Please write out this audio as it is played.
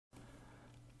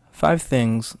5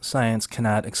 things science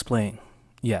cannot explain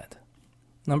yet.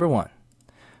 Number 1.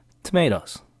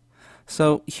 Tomatoes.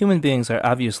 So, human beings are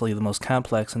obviously the most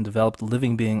complex and developed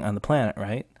living being on the planet,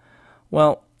 right?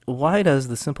 Well, why does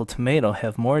the simple tomato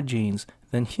have more genes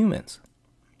than humans?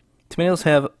 Tomatoes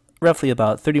have roughly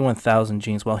about 31,000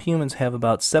 genes, while humans have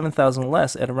about 7,000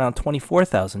 less at around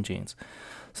 24,000 genes.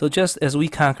 So just as we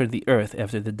conquered the Earth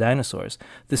after the dinosaurs,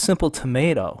 the simple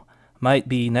tomato might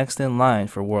be next in line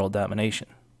for world domination.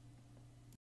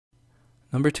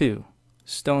 Number 2.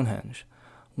 Stonehenge.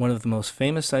 One of the most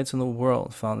famous sites in the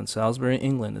world, found in Salisbury,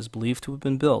 England, is believed to have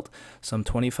been built some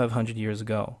 2,500 years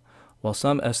ago, while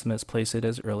some estimates place it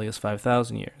as early as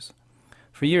 5,000 years.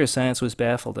 For years, science was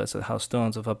baffled as to how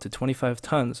stones of up to 25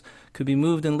 tons could be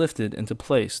moved and lifted into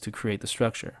place to create the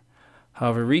structure.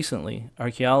 However, recently,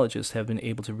 archaeologists have been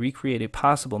able to recreate a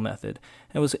possible method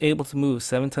and was able to move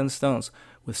 7-ton stones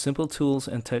with simple tools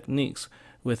and techniques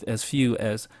with as few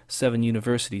as 7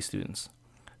 university students.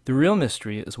 The real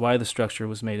mystery is why the structure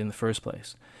was made in the first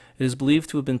place. It is believed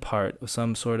to have been part of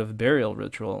some sort of burial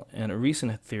ritual, and a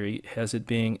recent theory has it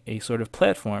being a sort of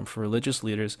platform for religious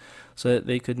leaders so that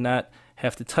they could not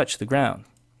have to touch the ground.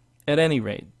 At any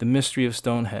rate, the mystery of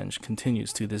Stonehenge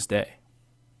continues to this day.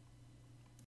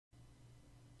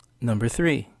 Number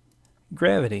 3.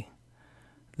 Gravity.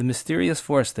 The mysterious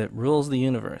force that rules the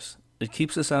universe. It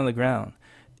keeps us on the ground.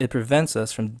 It prevents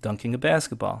us from dunking a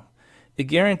basketball. It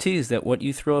guarantees that what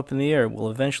you throw up in the air will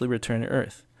eventually return to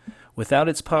Earth. Without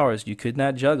its powers, you could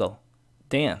not juggle,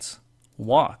 dance,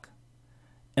 walk,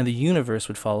 and the universe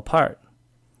would fall apart.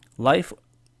 Life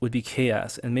would be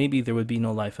chaos, and maybe there would be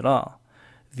no life at all.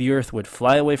 The Earth would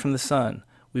fly away from the sun.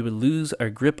 We would lose our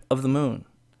grip of the moon.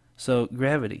 So,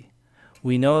 gravity.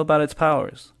 We know about its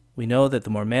powers. We know that the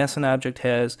more mass an object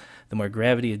has, the more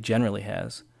gravity it generally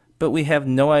has. But we have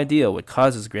no idea what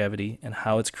causes gravity and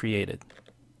how it's created.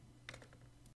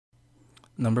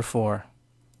 Number 4.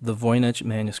 The Voynich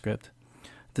Manuscript.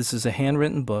 This is a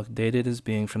handwritten book dated as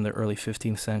being from the early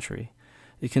 15th century.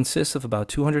 It consists of about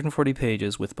 240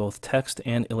 pages with both text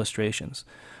and illustrations.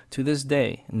 To this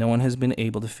day, no one has been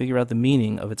able to figure out the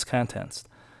meaning of its contents.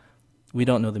 We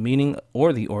don't know the meaning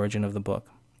or the origin of the book.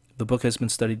 The book has been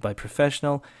studied by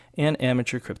professional and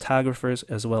amateur cryptographers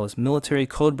as well as military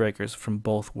codebreakers from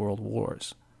both world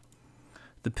wars.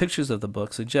 The pictures of the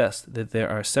book suggest that there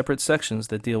are separate sections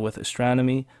that deal with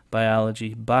astronomy,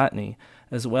 biology, botany,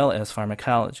 as well as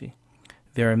pharmacology.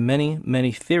 There are many,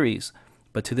 many theories,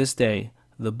 but to this day,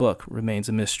 the book remains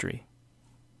a mystery.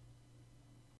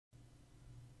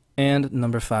 And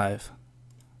number 5.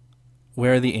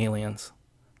 Where are the aliens?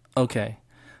 Okay,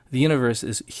 the universe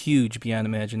is huge beyond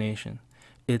imagination.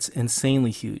 It's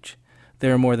insanely huge.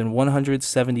 There are more than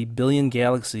 170 billion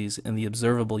galaxies in the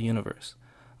observable universe.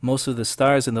 Most of the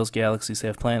stars in those galaxies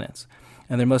have planets,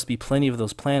 and there must be plenty of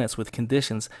those planets with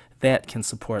conditions that can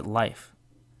support life.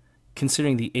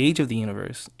 Considering the age of the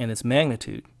universe and its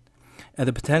magnitude, and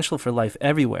the potential for life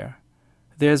everywhere,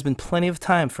 there has been plenty of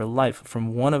time for life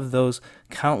from one of those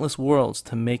countless worlds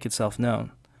to make itself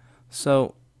known.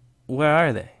 So, where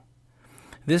are they?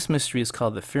 This mystery is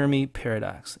called the Fermi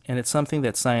paradox, and it's something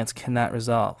that science cannot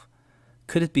resolve.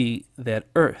 Could it be that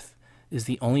Earth is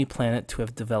the only planet to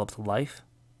have developed life?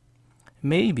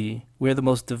 Maybe we're the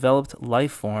most developed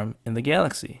life form in the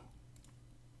galaxy.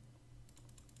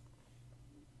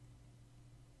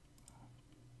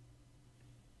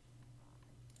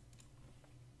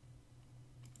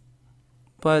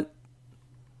 But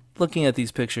looking at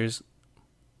these pictures,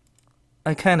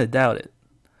 I kind of doubt it.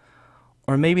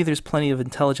 Or maybe there's plenty of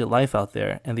intelligent life out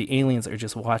there and the aliens are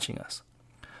just watching us.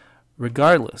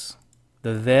 Regardless,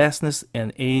 the vastness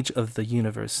and age of the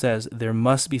universe says there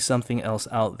must be something else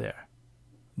out there.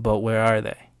 But where are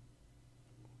they?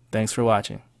 Thanks for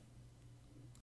watching.